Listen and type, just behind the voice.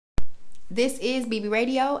This is BB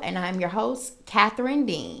Radio, and I'm your host, Catherine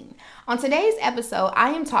Dean. On today's episode,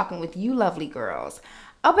 I am talking with you lovely girls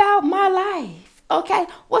about my life. Okay,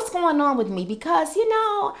 what's going on with me? Because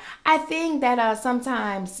I think that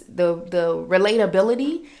sometimes the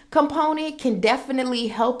relatability component can definitely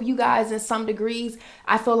help you guys in some degrees.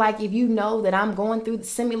 I feel like if you know that I'm going through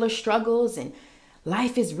similar struggles and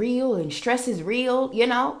life is real and stress is real,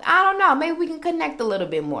 I don't know. Maybe we can connect a little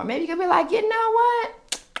bit more. Maybe you can be like, you know what?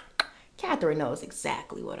 Catherine knows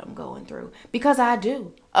exactly what I'm going through because I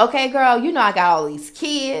do. Okay, girl, I got all these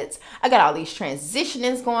kids. I got all these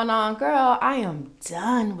transitionings going on. Girl, I am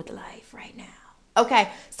done with life right now. Okay,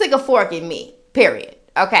 stick a fork in me, period.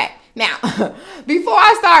 Okay, now, before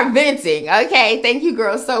I start venting, okay, thank you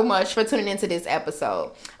girls so much for tuning into this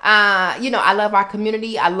episode. I love our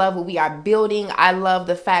community. I love what we are building. I love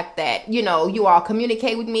the fact that, you all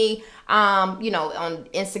communicate with me, on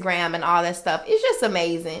Instagram and all that stuff. It's just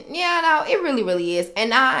amazing. Yeah, no, it really, really is.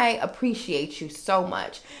 And I appreciate you so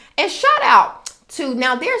much. And shout out to,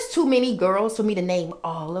 now there's too many girls for me to name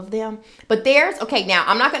all of them, but now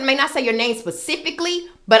may not say your name specifically,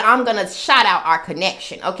 but I'm going to shout out our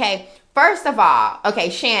connection. Okay. First of all, okay,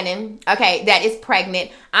 Shannon, okay, that is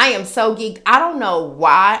pregnant. I am so geeked. I don't know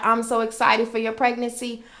why I'm so excited for your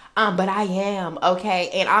pregnancy. But I am, okay,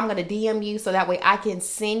 and I'm gonna DM you so that way I can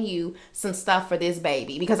send you some stuff for this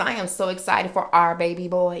baby because I am so excited for our baby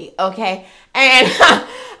boy, okay? And I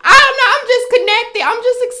don't know, I'm just connected. I'm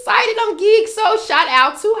just excited. I'm geeked. So shout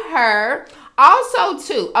out to her. Also,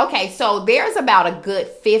 too, okay, so there's about a good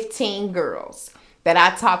 15 girls that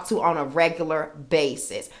I talk to on a regular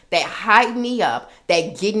basis that hype me up,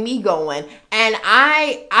 that get me going. And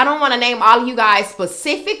I don't want to name all of you guys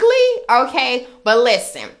specifically, okay? But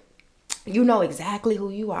listen, you know exactly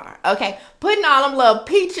who you are, okay? Putting all them little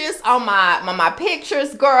peaches on my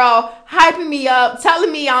pictures, girl, hyping me up,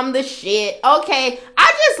 telling me I'm the shit, okay?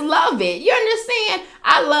 I just love it. You understand?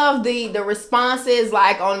 I love the responses,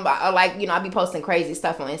 I be posting crazy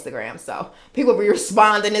stuff on Instagram, so people be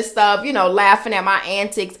responding and stuff, laughing at my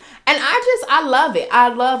antics, and I love it. I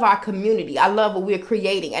love our community. I love what we're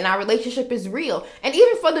creating, and our relationship is real. And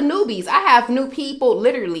even for the newbies, I have new people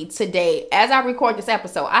literally today. As I record this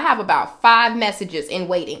episode, I have about 5 messages in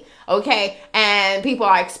waiting, okay? And people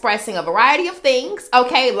are expressing a variety of things,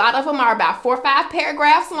 okay? A lot of them are about 4 or 5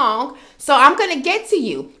 paragraphs long, so I'm going to get to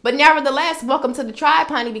you. But nevertheless, welcome to the tribe,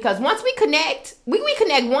 honey, because once we connect, we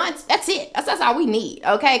connect once, that's it. That's all we need,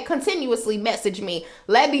 okay? Continuously message me.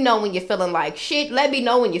 Let me know when you're feeling like shit. Let me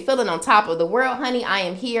know when you're feeling on top of the world, honey. I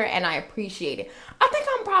am here and I appreciate it. I think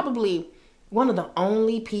I'm probably one of the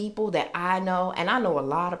only people that I know, and I know a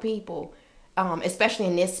lot of people, especially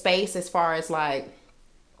in this space as far as like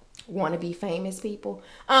want to be famous people,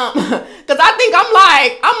 because I think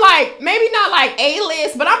I'm like maybe not like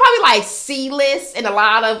A-list, but I'm probably like C-list in a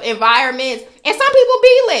lot of environments, and some people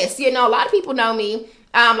B-list. A lot of people know me.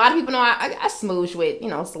 A lot of people know I smoosh with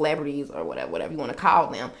celebrities or whatever you want to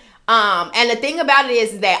call them. And the thing about it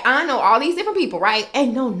is that I know all these different people, right?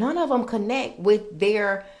 And no, none of them connect with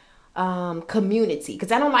their community,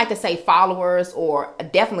 because I don't like to say followers, or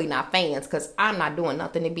definitely not fans, because I'm not doing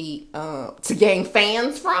nothing to be to gain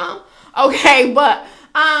fans from, okay? But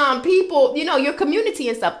people, your community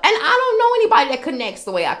and stuff, and I don't know anybody that connects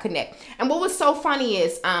the way I connect. And what was so funny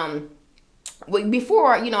is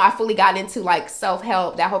before I fully got into like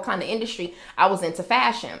self-help, that whole kind of industry, I was into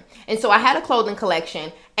fashion, and so I had a clothing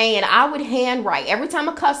collection, and I would handwrite every time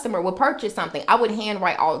a customer would purchase something. I would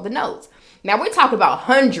handwrite all of the notes. Now, we're talking about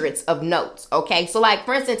hundreds of notes, okay? So, like,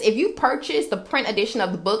 for instance, if you purchase the print edition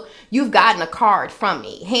of the book, you've gotten a card from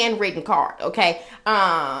me, handwritten card, okay?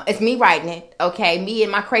 It's me writing it, okay? Me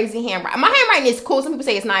and my crazy handwriting. My handwriting is cool. Some people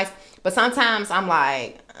say it's nice, but sometimes I'm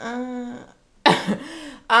like, okay,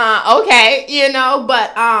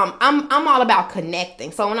 but I'm all about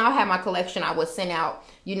connecting. So when I had my collection, I would send out,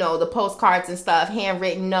 the postcards and stuff,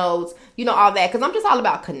 handwritten notes, all that, because I'm just all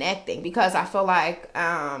about connecting, because I feel like,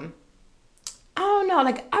 I don't know,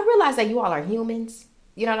 like, I realize that you all are humans,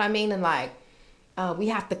 you know what I mean? And like, we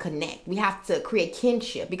have to connect. We have to create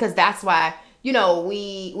kinship, because that's why,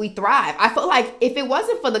 we thrive. I feel like if it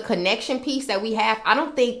wasn't for the connection piece that we have, I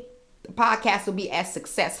don't think the podcast would be as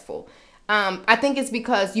successful. I think it's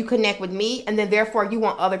because you connect with me, and then therefore you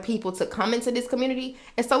want other people to come into this community.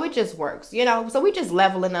 And so it just works, so we just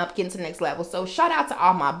leveling up, getting to the next level. So shout out to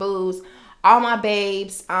all my boos, all my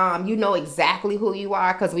babes. You know exactly who you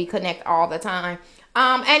are, because we connect all the time.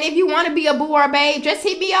 And if you want to be a boo or a babe, just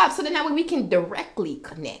hit me up, so then that way we can directly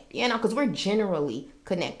connect, because we're generally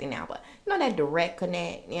connecting now. But that direct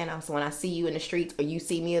connect, so when I see you in the streets, or you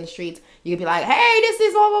see me in the streets, you can be like, hey, this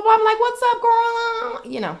is blah, blah, blah. I'm like, what's up, girl?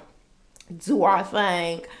 do our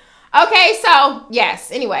thing. Okay, so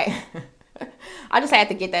yes, anyway. I just had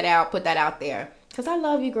to get that out, put that out there. Cause I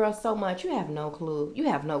love you girls so much. You have no clue. You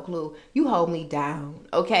have no clue. You hold me down.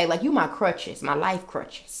 Okay? Like you my crutches, my life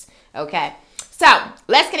crutches. Okay? So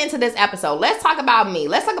let's get into this episode. Let's talk about me.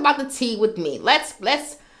 Let's talk about the tea with me. Let's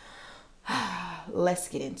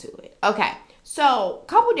get into it. Okay. So, a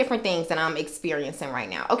couple different things that I'm experiencing right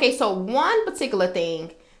now. Okay, so one particular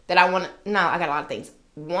thing that I want to, no, I got a lot of things.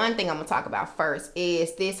 One thing I'm going to talk about first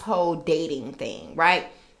is this whole dating thing, right?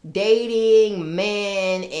 Dating,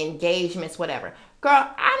 men, engagements, whatever. Girl,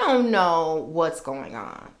 I don't know what's going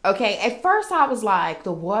on. Okay, at first I was like,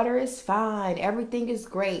 the water is fine, everything is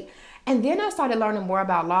great. And then I started learning more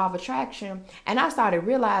about law of attraction. And I started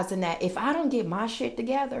realizing that if I don't get my shit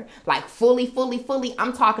together, like fully,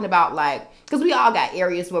 I'm talking about like, because we all got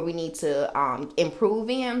areas where we need to improve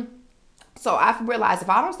in. So I've realized if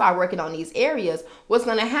I don't start working on these areas, what's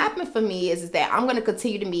going to happen for me is that I'm going to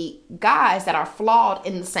continue to meet guys that are flawed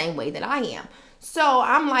in the same way that I am. So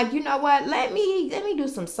I'm like, you know what? Let me do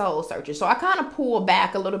some soul searching. So I kind of pull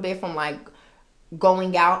back a little bit from like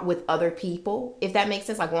going out with other people, if that makes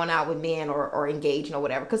sense, like going out with men or engaging or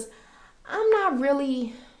whatever, because I'm not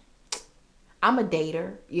really, I'm a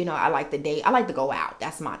dater, you know. I like to date, I like to go out,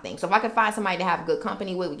 that's my thing. So if I can find somebody to have good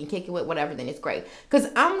company with, we can kick it with, whatever, then it's great. Because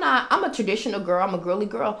I'm a traditional girl, I'm a girly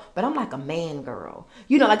girl, but I'm like a man girl,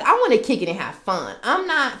 you know. Like I want to kick it and have fun. I'm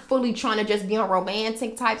not fully trying to just be on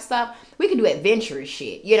romantic type stuff. We can do adventurous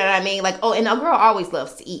shit, you know what I mean? Like, oh, and a girl always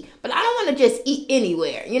loves to eat, but I don't want to just eat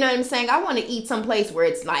anywhere, you know what I'm saying? I want to eat someplace where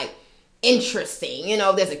it's like interesting, you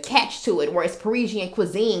know, there's a catch to it, where it's Parisian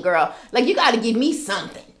cuisine, girl. Like you got to give me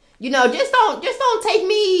something. You know, just don't take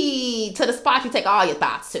me to the spot you take all your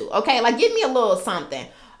thoughts to. Okay, like give me a little something.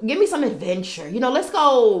 Give me some adventure. You know, let's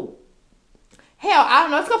go. Hell, I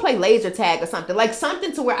don't know. Let's go play laser tag or something. Like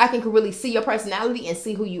something to where I can really see your personality and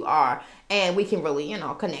see who you are, and we can really, you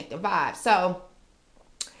know, connect and vibe. So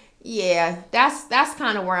yeah, that's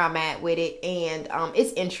kind of where I'm at with it, and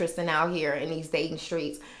it's interesting out here in these dating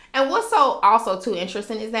streets. And what's so also too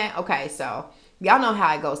interesting is that, okay, so y'all know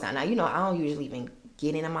how it goes now. Now you know I don't usually even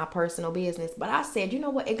get into my personal business, but I said, you know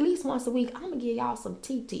what, at least once a week I'm gonna give y'all some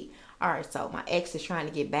TT. All right, so my ex is trying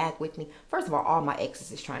to get back with me. First of all my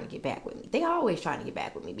exes is trying to get back with me. They always trying to get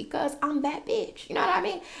back with me because I'm that bitch, you know what I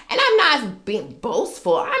mean? And I'm not being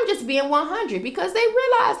boastful, I'm just being 100, because they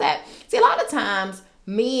realize that, see, a lot of times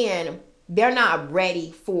men, they're not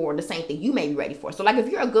ready for the same thing you may be ready for. So like if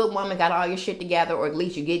you're a good woman, got all your shit together, or at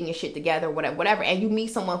least you're getting your shit together, whatever, and you meet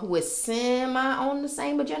someone who is semi on the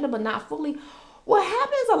same agenda but not fully, what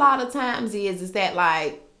happens a lot of times is that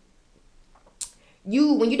like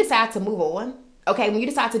when you decide to move on, okay, when you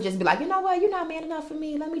decide to just be like, you know what, you're not man enough for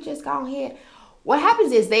me, let me just go ahead. What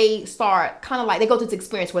happens is they start kind of like, they go through this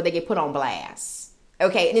experience where they get put on blast.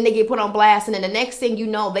 Okay, and then they get put on blast, and then the next thing you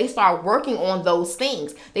know, they start working on those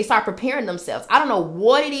things. They start preparing themselves. I don't know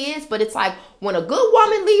what it is, but it's like when a good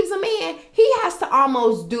woman leaves a man, he has to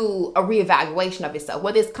almost do a reevaluation of himself,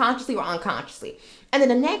 whether it's consciously or unconsciously. And then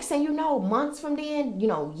the next thing you know, months from then, you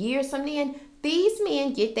know, years from then, these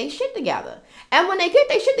men get their shit together. And when they get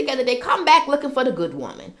their shit together, they come back looking for the good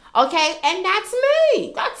woman. Okay, and that's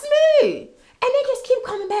me. That's me. And they just keep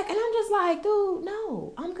coming back. And I'm just like, dude,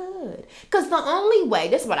 no, I'm good. Because the only way,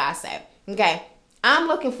 this is what I say, okay, I'm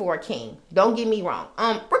looking for a king. Don't get me wrong.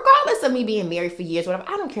 Regardless of me being married for years, whatever,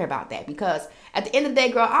 I don't care about that. Because at the end of the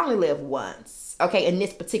day, girl, I only live once, okay, in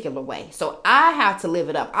this particular way. So I have to live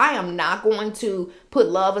it up. I am not going to put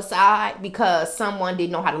love aside because someone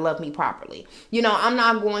didn't know how to love me properly. You know, I'm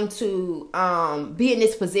not going to be in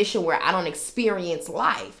this position where I don't experience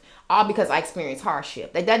life all because I experience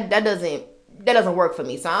hardship. That doesn't work for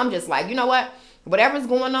me. So I'm just like, you know what? Whatever's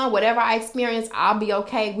going on, whatever I experience, I'll be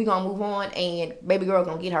okay. We're going to move on, and baby girl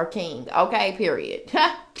going to get her king. Okay, period.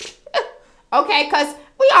 Okay, because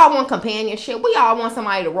we all want companionship. We all want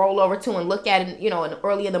somebody to roll over to and look at it, you know,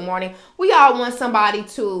 early in the morning. We all want somebody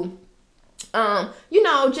to, you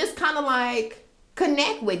know, just kind of like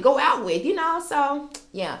connect with, go out with, you know. So,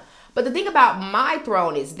 yeah. But the thing about my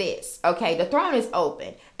throne is this, okay? The throne is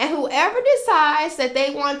open. And whoever decides that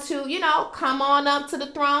they want to, you know, come on up to the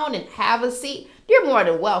throne and have a seat, you're more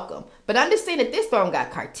than welcome. But understand that this throne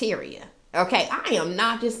got criteria, okay? I am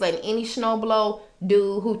not just letting any snowblow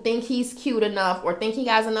dude who think he's cute enough or think he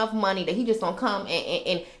has enough money that he just gonna come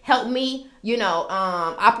and help me, you know,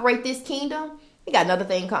 operate this kingdom. He got another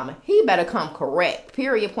thing coming. He better come correct,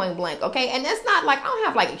 period, point blank, okay? And that's not like, I don't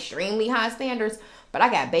have like extremely high standards, but I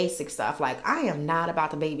got basic stuff. Like, I am not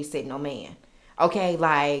about to babysit no man. Okay,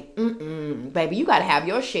 like, baby, you got to have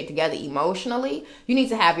your shit together emotionally. You need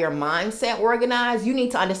to have your mindset organized. You need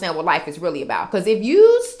to understand what life is really about. Because if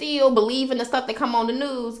you still believe in the stuff that come on the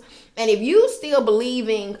news, and if you still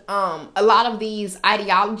believing a lot of these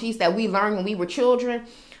ideologies that we learned when we were children,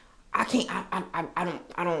 I can't,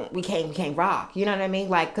 we can't rock. You know what I mean?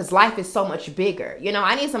 Like, cause life is so much bigger. You know,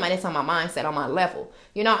 I need somebody that's on my mindset, on my level.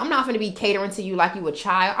 You know, I'm not going to be catering to you like you a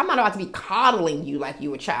child. I'm not about to be coddling you like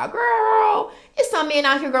you a child. Girl, it's some men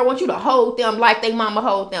out here, girl, want you to hold them like they mama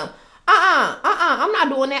hold them. I'm not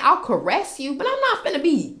doing that. I'll caress you, but I'm not going to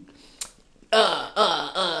be,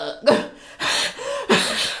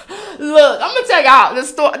 Look, I'm going to tell y'all this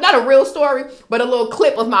story, not a real story, but a little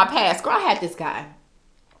clip of my past. Girl, I had this guy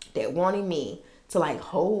that wanted me to like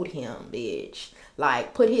hold him, bitch.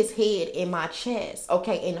 Like put his head in my chest,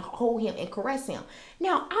 okay, and hold him and caress him.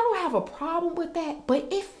 Now, I don't have a problem with that,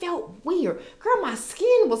 but it felt weird. Girl, my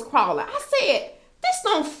skin was crawling. I said, this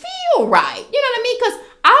don't feel right. You know what I mean? Because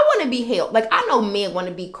I want to be held. Like, I know men want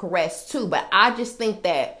to be caressed too, but I just think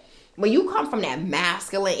that when you come from that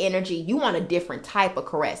masculine energy, you want a different type of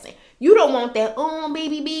caressing. You don't want that, oh,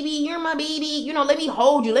 baby, you're my baby. You know, let me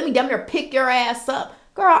hold you. Let me damn near pick your ass up.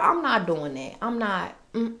 Girl, I'm not doing that. I'm not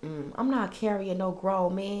carrying no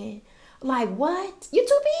grown man. Like, what? You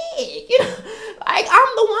too big. You know, like,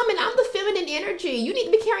 I'm the woman. I'm the feminine energy. You need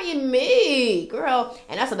to be carrying me, girl.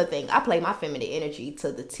 And that's the thing. I play my feminine energy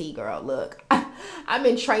to the T, girl. Look, I've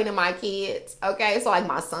been training my kids, okay? So, like,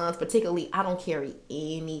 my sons particularly, I don't carry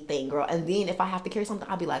anything, girl. And then if I have to carry something,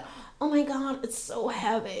 I'll be like, oh, my God, it's so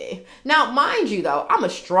heavy. Now, mind you, though, I'm a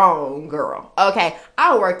strong girl, okay?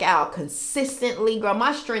 I work out consistently, girl.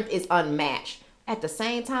 My strength is unmatched. At the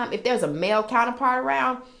same time, if there's a male counterpart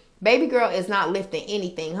around, baby girl is not lifting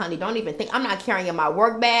anything, honey. Don't even think. I'm not carrying my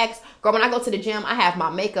work bags. Girl, when I go to the gym, I have my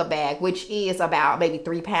makeup bag, which is about maybe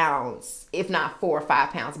 3 pounds, if not 4 or 5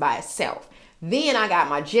 pounds by itself. Then I got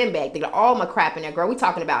my gym bag. They got all my crap in there, girl. We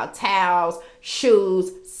talking about towels,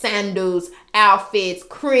 shoes, sandals, outfits,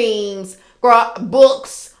 creams, girl,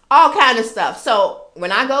 books, all kind of stuff. So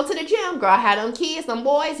when I go to the gym, girl, I have them kids, them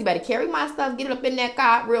boys, you better carry my stuff, get it up in that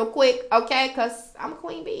car real quick, okay? Because I'm a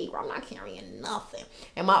queen bee, girl. I'm not carrying nothing.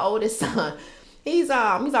 And my oldest son, he's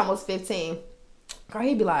almost 15. Girl,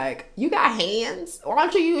 he'd be like, you got hands? Why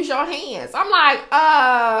don't you use your hands? I'm like,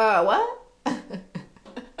 what?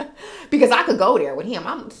 Because I could go there with him.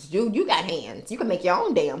 Dude, you got hands. You can make your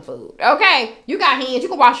own damn food. Okay? You got hands. You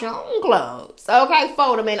can wash your own clothes. Okay?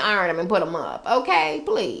 Fold them and iron them and put them up. Okay?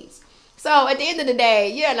 Please. So at the end of the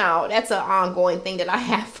day, you know, that's an ongoing thing that I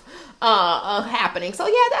have happening. So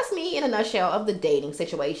yeah, that's me in a nutshell of the dating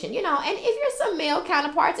situation, you know. And if you're some male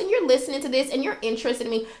counterparts and you're listening to this and you're interested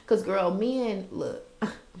in me, because girl, men, look,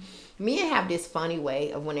 men have this funny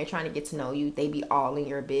way of when they're trying to get to know you, they be all in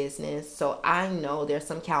your business. So I know there's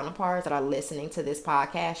some counterparts that are listening to this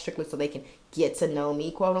podcast strictly so they can get to know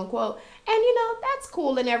me, quote unquote. And you know, that's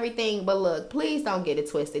cool and everything, but look, please don't get it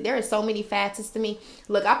twisted. There are so many facets to me.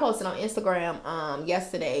 Look, I posted on Instagram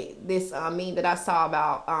yesterday this meme that I saw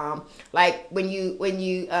about like when you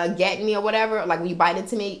get me or whatever, like when you bite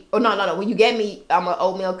into me, oh no, when you get me, I'm an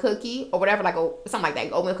oatmeal cookie or whatever, like something like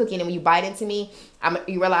that, oatmeal cookie, and then when you bite into me,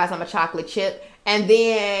 you realize I'm a chocolate chip. And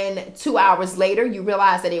then 2 hours later, you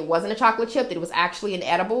realize that it wasn't a chocolate chip, that it was actually an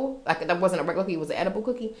edible. Like, that wasn't a regular cookie, it was an edible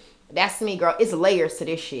cookie. That's me, girl. It's layers to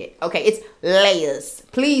this shit. Okay, it's layers.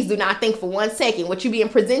 Please do not think for 1 second what you're being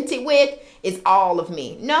presented with is all of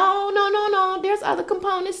me. No. There's other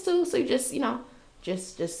components too. So you just, you know,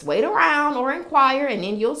 just wait around or inquire, and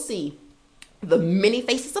then you'll see the many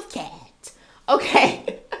faces of cat.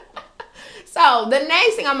 Okay. So the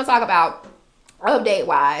next thing I'm going to talk about, update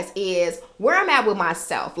wise, is where I'm at with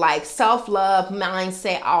myself, like self-love,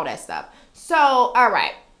 mindset, all that stuff. So, all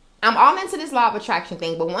right, I'm all into this law of attraction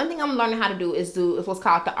thing, but one thing I'm learning how to do is what's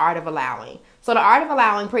called the art of allowing. So the art of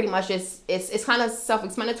allowing pretty much is, it's kind of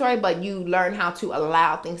self-explanatory, but you learn how to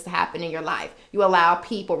allow things to happen in your life. You allow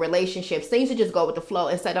people, relationships, things to just go with the flow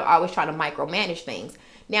instead of always trying to micromanage things.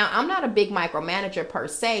 Now, I'm not a big micromanager per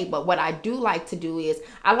se, but what I do like to do is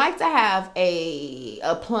I like to have a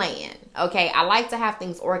plan, okay? I like to have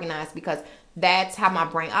things organized because that's how my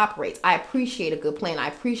brain operates. I appreciate a good plan. I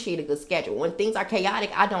appreciate a good schedule. When things are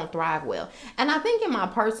chaotic, I don't thrive well. And I think in my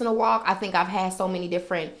personal walk, I think I've had so many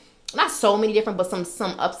different, not so many different, but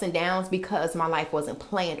some ups and downs because my life wasn't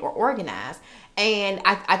planned or organized. And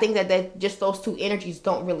I think that just those two energies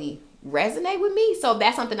don't really resonate with me. So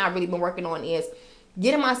that's something I've really been working on, is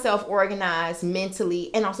getting myself organized mentally,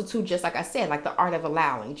 and also too, just like I said, like the art of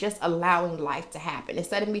allowing, just allowing life to happen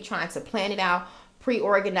instead of me trying to plan it out,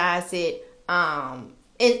 pre-organize it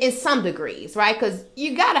in some degrees, right? Because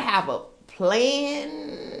you got to have a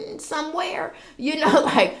playing somewhere,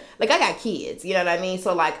 like I got kids, you know what I mean?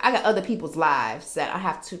 So like I got other people's lives that I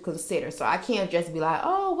have to consider. So I can't just be like,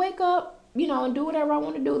 oh, wake up, and do whatever I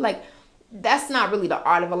want to do. Like, that's not really the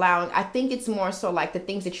art of allowing. I think it's more so like the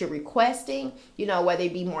things that you're requesting, whether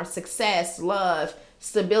it be more success, love,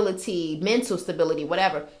 stability, mental stability,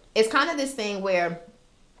 whatever. It's kind of this thing where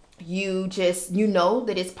you just,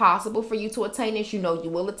 that it's possible for you to attain it. You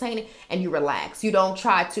will attain it, and you relax. You don't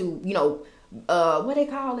try to, what they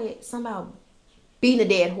call it? Somehow beating a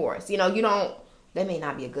dead horse. You don't, that may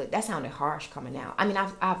not be a good, that sounded harsh coming out. I mean,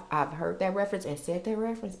 I've heard that reference and said that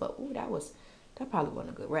reference, but ooh, that probably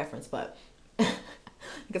wasn't a good reference, but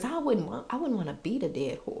because I wouldn't want to beat a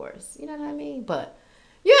dead horse. You know what I mean? But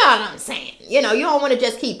you know what I'm saying? You don't want to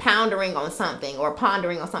just keep pondering on something or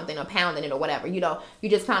pounding it or whatever. You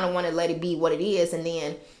just kind of want to let it be what it is, and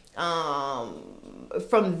then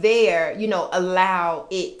from there, allow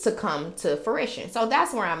it to come to fruition. So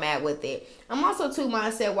that's where I'm at with it. I'm also too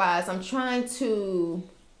mindset wise. I'm trying to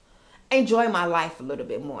enjoy my life a little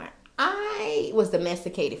bit more. I was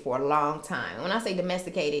domesticated for a long time. When I say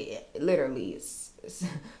domesticated, it literally is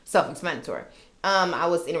self-explanatory. I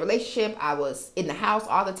was in a relationship. I was in the house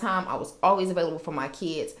all the time. I was always available for my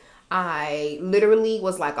kids. I literally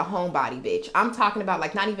was like a homebody bitch. I'm talking about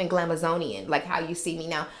like not even glamazonian, like how you see me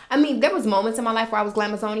now. I mean, there was moments in my life where I was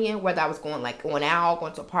glamazonian, whether I was going out,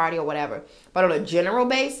 going to a party or whatever. But on a general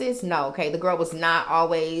basis, no. Okay, the girl was not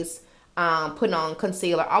always putting on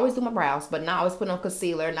concealer. I always do my brows, but not always putting on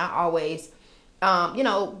concealer. Not always,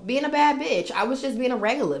 being a bad bitch. I was just being a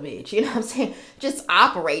regular bitch. You know what I'm saying? Just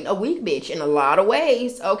operating a weak bitch in a lot of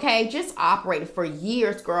ways. Okay, just operating for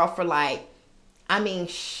years, girl. For like 7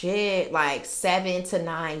 to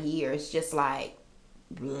 9 years, just like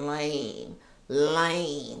lame.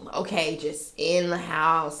 Okay, just in the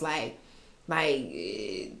house, like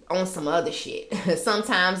on some other shit.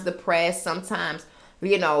 Sometimes depressed, sometimes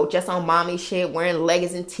just on mommy shit, wearing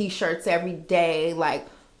leggings and t-shirts every day, like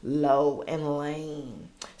low and lame.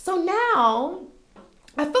 So now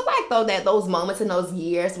I feel like though that those moments in those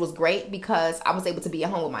years was great because I was able to be at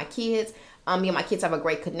home with my kids. Me and my kids have a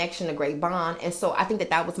great connection, a great bond. And so I think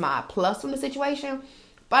that was my plus from the situation.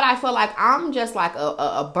 But I feel like I'm just like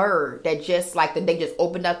a bird that just like they just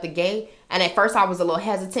opened up the gate. And at first I was a little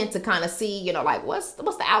hesitant to kind of see, like what's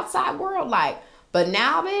the outside world like. But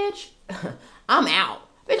now, bitch, I'm out.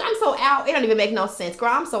 Bitch, I'm so out. It don't even make no sense. Girl,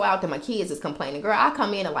 I'm so out that my kids is complaining. Girl, I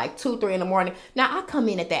come in at like 2, 3 in the morning. Now, I come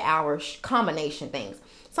in at that hour combination things.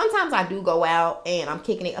 Sometimes I do go out and I'm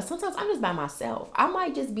kicking it. Sometimes I'm just by myself. I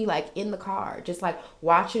might just be like in the car, just like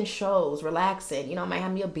watching shows, relaxing. I might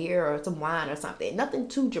have me a beer or some wine or something. Nothing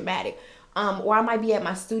too dramatic. Or I might be at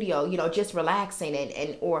my studio, just relaxing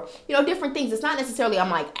and or, different things. It's not necessarily I'm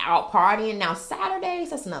like out partying. Now,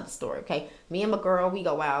 Saturdays, that's another story, okay? Me and my girl, we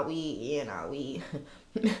go out. We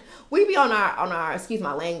we be on our, excuse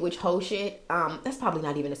my language, whole shit. That's probably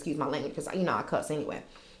not even excuse my language because, I cuss anyway.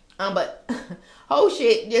 But whole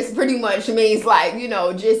shit just pretty much means like,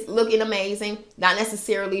 just looking amazing. Not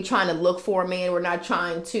necessarily trying to look for a man. We're not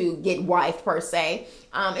trying to get wife per se.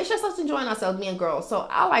 It's just us enjoying ourselves, me and girls. So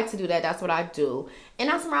I like to do that. That's what I do. And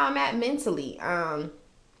that's where I'm at mentally. I'm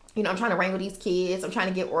trying to wrangle these kids. I'm trying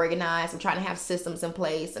to get organized. I'm trying to have systems in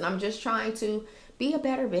place. And I'm just trying to be a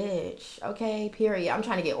better bitch. Okay, period. I'm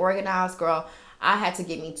trying to get organized, girl. I had to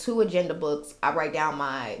get me 2 agenda books. I write down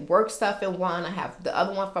my work stuff in one. I have the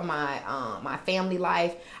other one for my family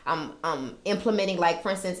life. I'm implementing, like, for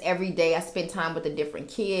instance, every day I spend time with a different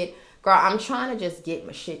kid. Girl, I'm trying to just get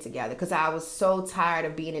my shit together because I was so tired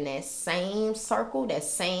of being in that same circle, that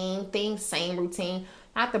same thing, same routine.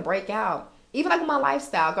 I have to break out. Even like with my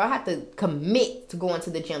lifestyle, girl, I have to commit to going to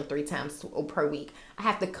the gym 3 times per week. I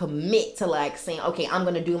have to commit to like saying, okay, I'm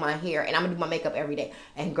going to do my hair and I'm going to do my makeup every day.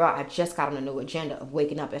 And girl, I just got on a new agenda of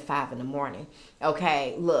waking up at 5 in the morning.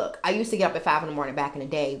 Okay, look, I used to get up at 5 in the morning back in the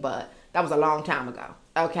day, but that was a long time ago.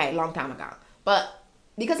 Okay, long time ago. But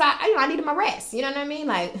because I needed my rest. You know what I mean?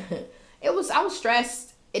 Like I was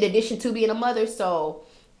stressed in addition to being a mother. So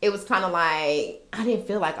it was kind of like, I didn't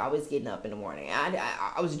feel like I was getting up in the morning.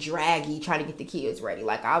 I was draggy trying to get the kids ready.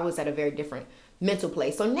 Like I was at a very different mental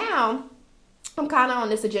place. So now I'm kind of on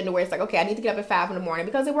this agenda where it's like, okay, I need to get up at 5 in the morning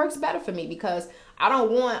because it works better for me because I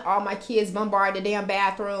don't want all my kids bombarded the damn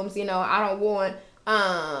bathrooms. I don't want,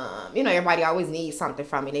 everybody always needs something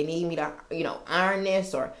from me. They need me to, iron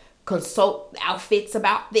this or consult outfits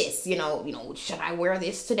about this. Should I wear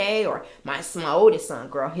this today? Or my oldest son,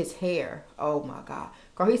 girl, his hair. Oh my God.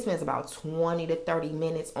 Girl, he spends about 20 to 30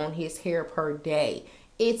 minutes on his hair per day.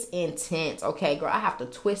 It's intense. Okay, girl, I have to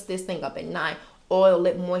twist this thing up at night, oil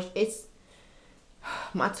it, moist.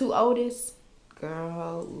 My two oldest,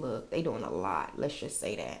 girl, look, they doing a lot. Let's just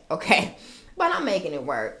say that, okay? But I'm making it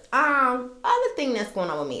work. Other thing that's going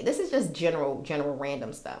on with me. This is just general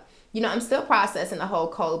random stuff. I'm still processing the whole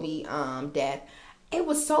Kobe death. It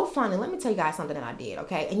was so funny. Let me tell you guys something that I did,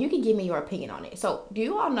 okay? And you can give me your opinion on it. So, do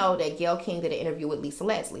you all know that Gayle King did an interview with Lisa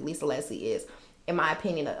Leslie? Lisa Leslie is, in my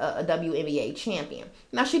opinion, a WNBA champion.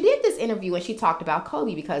 Now, she did this interview and she talked about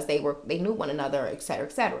Kobe because they knew one another, et cetera,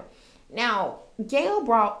 et cetera. Now, Gayle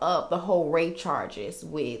brought up the whole rape charges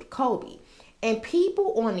with Kobe. And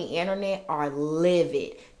people on the internet are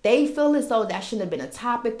livid. They feel as though that shouldn't have been a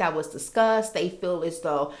topic that was discussed. They feel as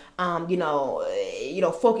though,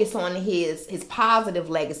 focus on his positive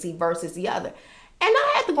legacy versus the other. And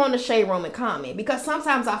I had to go in the shade room and comment because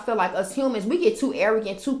sometimes I feel like us humans, we get too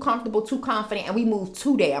arrogant, too comfortable, too confident, and we move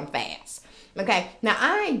too damn fast. Okay, now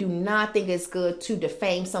I do not think it's good to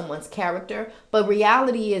defame someone's character, but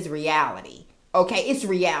reality is reality. Okay, it's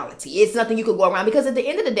reality. It's nothing you could go around because at the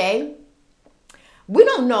end of the day, we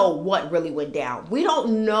don't know what really went down. We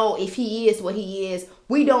don't know if he is what he is.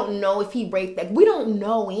 We don't know if he raped that. We don't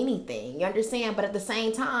know anything. You understand? But at the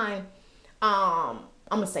same time, I'm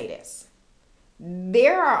gonna say this.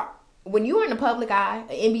 When you're in the public eye,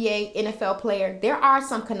 an NBA, NFL player, there are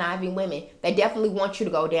some conniving women that definitely want you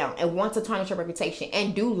to go down and want to tarnish your reputation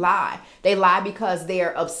and do lie. They lie because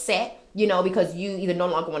they're upset, because you either no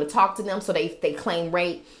longer want to talk to them, so they claim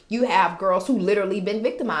rape. You have girls who literally been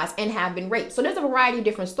victimized and have been raped. So there's a variety of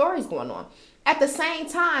different stories going on. At the same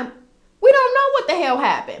time, we don't know what the hell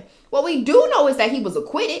happened. What we do know is that he was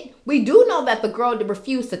acquitted. We do know that the girl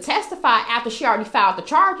refused to testify after she already filed the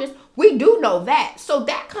charges. We do know that. So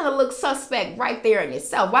that kind of looks suspect right there in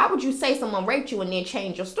itself. Why would you say someone raped you and then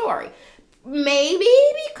change your story? Maybe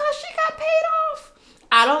because she got paid off.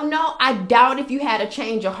 I don't know. I doubt if you had a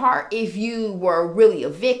change of heart if you were really a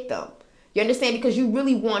victim. You understand? Because you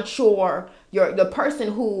really want the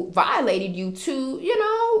person who violated you to,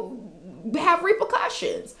 have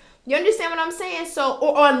repercussions. You understand what I'm saying? So,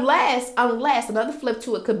 or unless another flip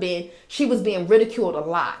to it could be she was being ridiculed a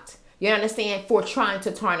lot. You understand? For trying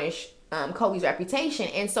to tarnish Kobe's reputation.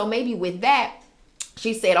 And so maybe with that,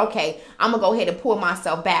 she said, okay, I'm going to go ahead and pull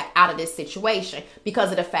myself back out of this situation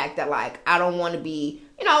because of the fact that, I don't want to be,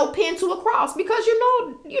 pinned to a cross because,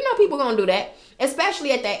 people going to do that.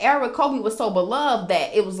 Especially at that era, Kobe was so beloved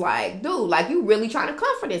that it was like, dude, you really trying to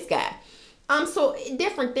comfort this guy. So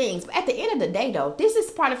different things. But at the end of the day, though, this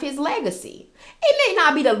is part of his legacy. It may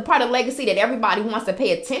not be the part of legacy that everybody wants to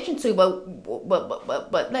pay attention to,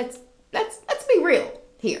 but let's be real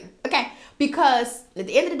here, okay? Because at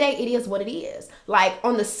the end of the day, it is what it is.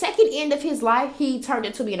 On the second end of his life, he turned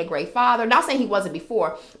into being a great father. Not saying he wasn't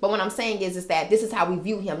before, but what I'm saying is that this is how we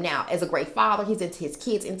view him now as a great father. He's into his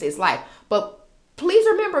kids, into his life. But please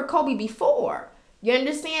remember Kobe before. You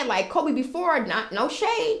understand? Kobe before, no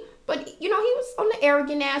shade. But, he was on the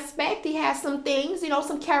arrogant aspect. He had some things,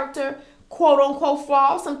 some character, quote unquote,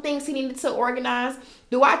 flaws, some things he needed to organize.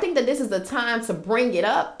 Do I think that this is the time to bring it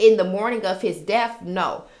up in the morning of his death?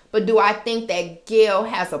 No. But do I think that Gayle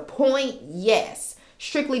has a point? Yes.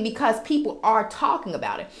 Strictly because people are talking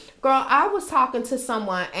about it. Girl, I was talking to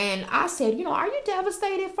someone and I said, are you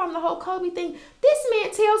devastated from the whole Kobe thing? This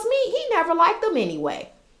man tells me he never liked them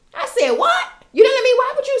anyway. I said, what? You know what I mean?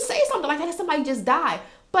 Why would you say something like that if somebody just died?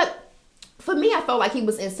 But for me, I felt like he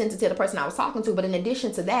was insensitive to the person I was talking to. But in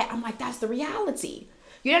addition to that, I'm like, that's the reality.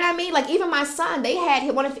 You know what I mean? Even my son, they had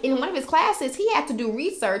in one of his classes, he had to do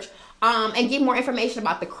research and get more information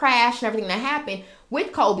about the crash and everything that happened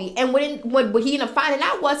with Kobe. And what he ended up finding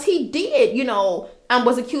out was he did,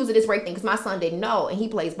 was accused of this rape thing because my son didn't know, and he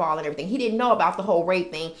plays ball and everything. He didn't know about the whole rape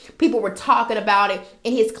thing. People were talking about it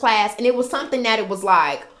in his class, and it was something that it was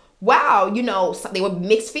like, wow, they were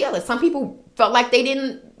mixed feelings. Some people felt like they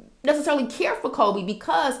didn't necessarily care for Kobe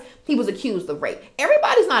because he was accused of rape.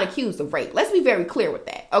 Everybody's not accused of rape. Let's be very clear with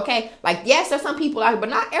that, okay? Yes, there's some people out here, but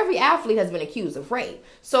not every athlete has been accused of rape.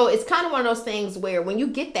 So it's kind of one of those things where when you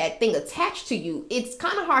get that thing attached to you, it's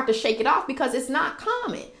kind of hard to shake it off because it's not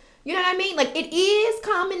common. You know what I mean? It is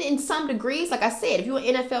common in some degrees. Like I said, if you're an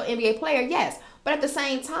NFL, NBA player, yes. But at the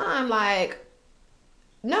same time,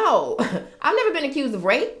 no, I've never been accused of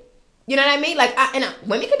rape. You know what I mean?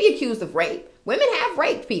 Women can be accused of rape. Women have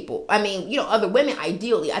raped people. Other women,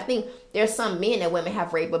 ideally. I think there's some men that women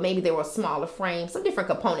have raped, but maybe they were a smaller frame, some different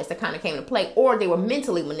components that kind of came into play, or they were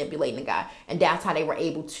mentally manipulating the guy, and that's how they were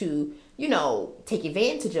able to, take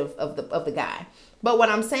advantage of the guy. But what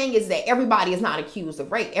I'm saying is that everybody is not accused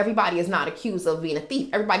of rape. Everybody is not accused of being a thief.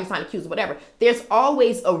 Everybody's not accused of whatever. There's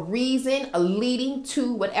always a reason, a leading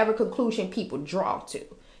to whatever conclusion people draw to.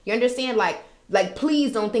 You understand? Like,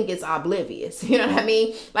 please don't think it's oblivious. You know what I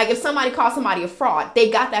mean? Like, if somebody calls somebody a fraud, they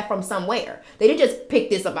got that from somewhere. They didn't just pick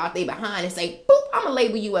this up out their behind and say, boop, I'm going to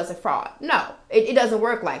label you as a fraud. No, it doesn't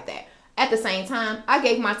work like that. At the same time, I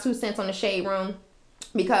gave my 2 cents on the shade room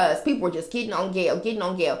because people were just getting on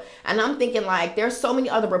Gayle. And I'm thinking, like, there's so many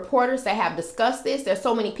other reporters that have discussed this. There's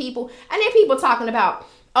so many people. And then people talking about,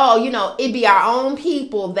 oh, you know, it be our own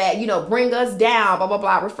people that, you know, bring us down, blah, blah,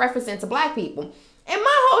 blah, referencing to black people. And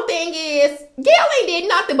my whole thing is, Gayle ain't did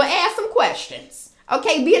nothing but ask some questions.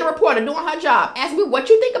 Okay, being a reporter, doing her job. Ask me what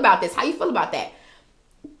you think about this. How you feel about that?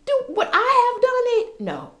 Would I have done it?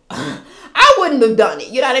 No. I wouldn't have done it.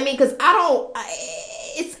 You know what I mean? Because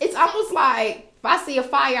it's almost like, if I see a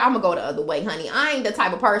fire, I'm going to go the other way, honey. I ain't the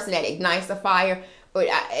type of person that ignites the fire.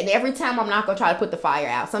 And every time I'm not going to try to put the fire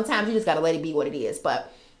out. Sometimes you just got to let it be what it is.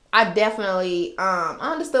 But I definitely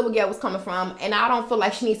understood where Gayle was coming from, and I don't feel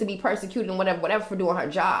like she needs to be persecuted and whatever for doing her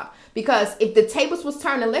job. Because if the tables was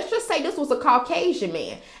turning, let's just say this was a Caucasian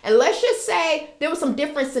man, and let's just say there was some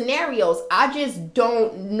different scenarios, I just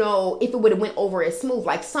don't know if it would have went over as smooth.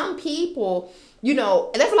 Like, some people, you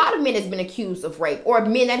know, there's a lot of men that's been accused of rape, or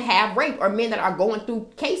men that have raped, or men that are going through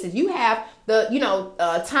cases. You have the, you know,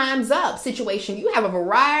 Time's Up situation. You have a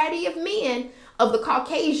variety of men of the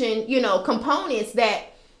Caucasian, you know, components that,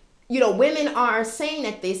 you know, women are saying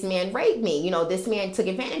that this man raped me, you know, this man took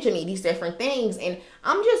advantage of me, these different things. And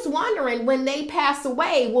I'm just wondering, when they pass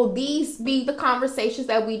away, will these be the conversations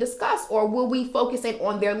that we discuss, or will we focus in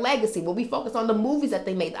on their legacy? Will we focus on the movies that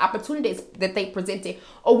they made, the opportunities that they presented,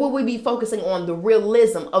 or will we be focusing on the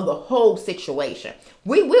realism of the whole situation?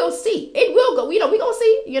 We will see. It will go, you know, we're going to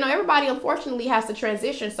see, you know, everybody unfortunately has to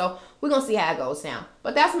transition. So we're going to see how it goes down.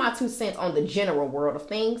 But that's my 2 cents on the general world of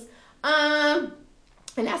things.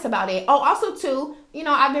 And that's about it. Oh, also too, you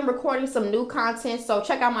know, I've been recording some new content, so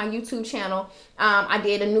check out my YouTube channel. I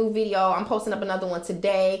did a new video. I'm posting up another one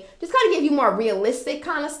today. Just kind of give you more realistic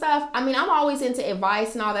kind of stuff. I mean, I'm always into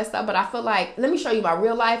advice and all that stuff, but I feel like, let me show you my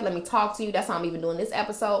real life. Let me talk to you. That's how I'm even doing this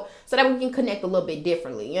episode, so that we can connect a little bit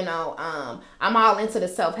differently. You know, I'm all into the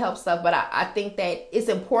self-help stuff, but I think that it's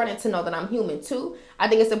important to know that I'm human too. I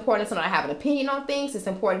think it's important to know I have an opinion on things. It's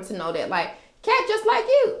important to know that, like, Cat just like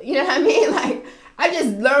you know what I mean? Like, I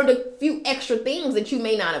just learned a few extra things that you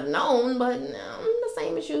may not have known, but no, I'm the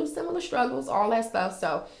same as you, similar struggles, all that stuff.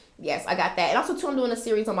 So yes, I got that. And also too, I'm doing a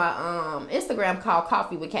series on my Instagram called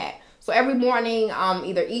Coffee with Cat. So every morning I'm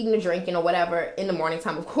either eating or drinking or whatever, in the morning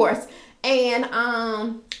time, of course, and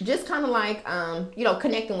just kind of like you know,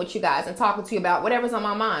 connecting with you guys and talking to you about whatever's on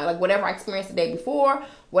my mind, like whatever I experienced the day before,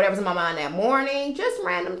 whatever's on my mind that morning, just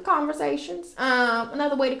random conversations,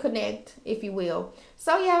 another way to connect, if you will.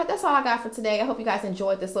 So yeah, that's all I got for today. I hope you guys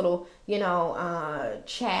enjoyed this little, you know,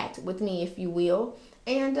 chat with me, if you will.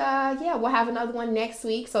 And yeah, we'll have another one next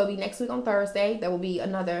week. So it'll be next week on Thursday. There will be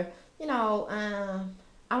another, you know,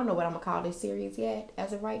 I don't know what I'm gonna call this series yet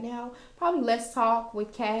as of right now. Probably Let's Talk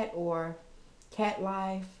with Cat, or Cat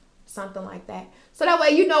Life, something like that. So that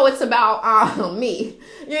way, you know, it's about me,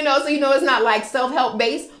 you know, so you know it's not like self-help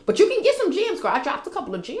based, but you can get some gems, girl. I dropped a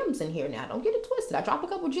couple of gems in here now. Don't get it twisted. I dropped a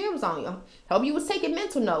couple of gems on you. Hope you was taking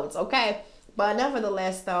mental notes, okay? But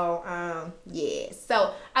nevertheless, though, yeah.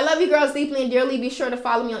 So I love you girls deeply and dearly. Be sure to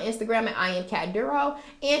follow me on Instagram at IamCatDuro,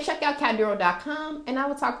 and check out catduro.com, and I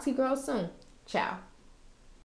will talk to you girls soon. Ciao.